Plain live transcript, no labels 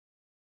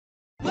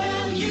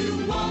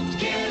won't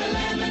get a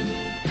lemon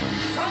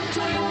from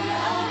Toyota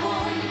of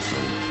Orange.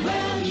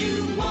 Well,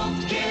 you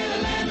won't get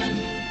a lemon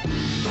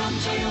from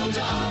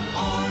Toyota of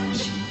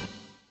Orange.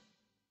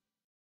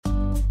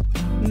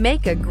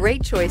 Make a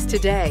great choice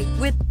today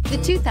with the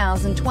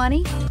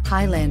 2020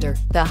 Highlander.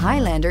 The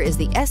Highlander is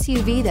the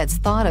SUV that's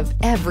thought of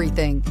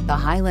everything. The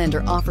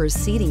Highlander offers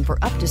seating for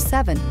up to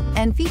 7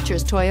 and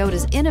features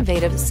Toyota's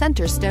innovative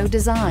center stow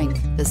design.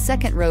 The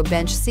second row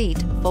bench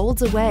seat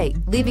folds away,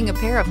 leaving a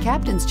pair of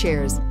captain's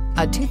chairs.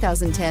 A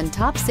 2010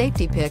 top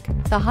safety pick,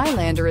 the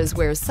Highlander is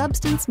where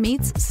substance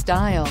meets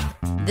style.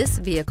 This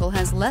vehicle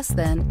has less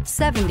than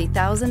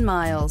 70,000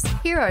 miles.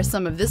 Here are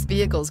some of this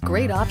vehicle's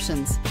great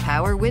options: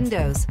 power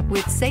windows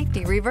with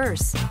safety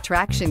reverse,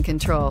 traction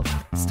control,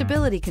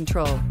 stability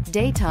control,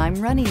 daytime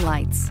running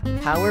lights,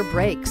 power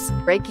brakes,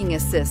 braking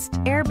assist,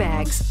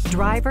 airbags,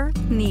 driver,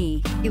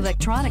 knee,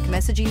 electronic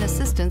messaging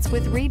assistance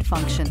with read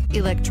function,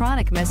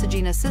 electronic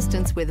messaging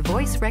assistance with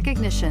voice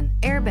recognition,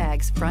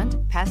 airbags,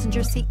 front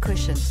passenger seat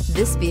cushion.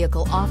 This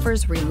vehicle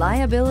offers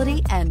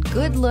reliability and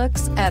good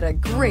looks at a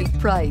great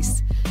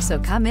price. So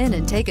come in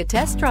and take a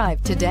test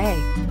drive today.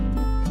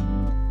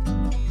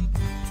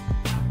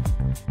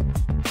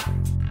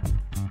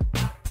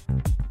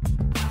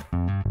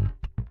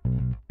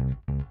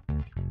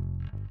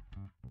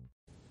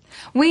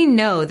 We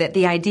know that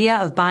the idea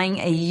of buying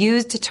a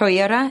used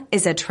Toyota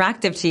is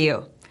attractive to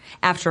you.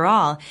 After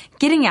all,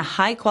 getting a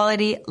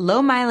high-quality,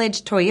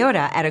 low-mileage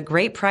Toyota at a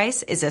great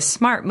price is a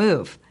smart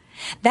move.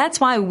 That's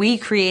why we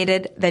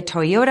created the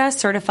Toyota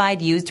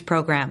Certified Used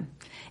Program.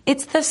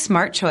 It's the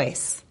smart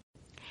choice.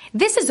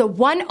 This is a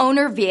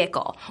one-owner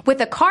vehicle with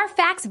a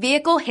Carfax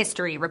Vehicle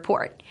History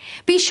Report.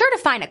 Be sure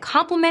to find a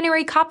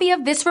complimentary copy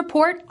of this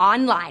report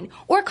online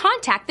or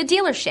contact the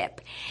dealership.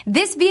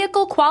 This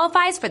vehicle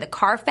qualifies for the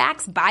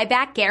Carfax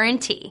Buyback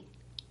Guarantee.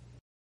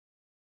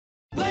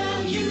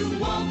 Well, you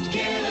won't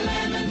get a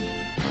lemon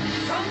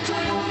from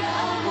Toyota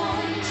of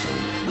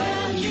Orange.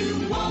 Well,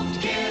 you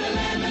won't get a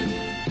lemon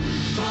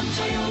from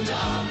Toyota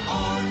of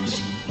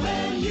Orange.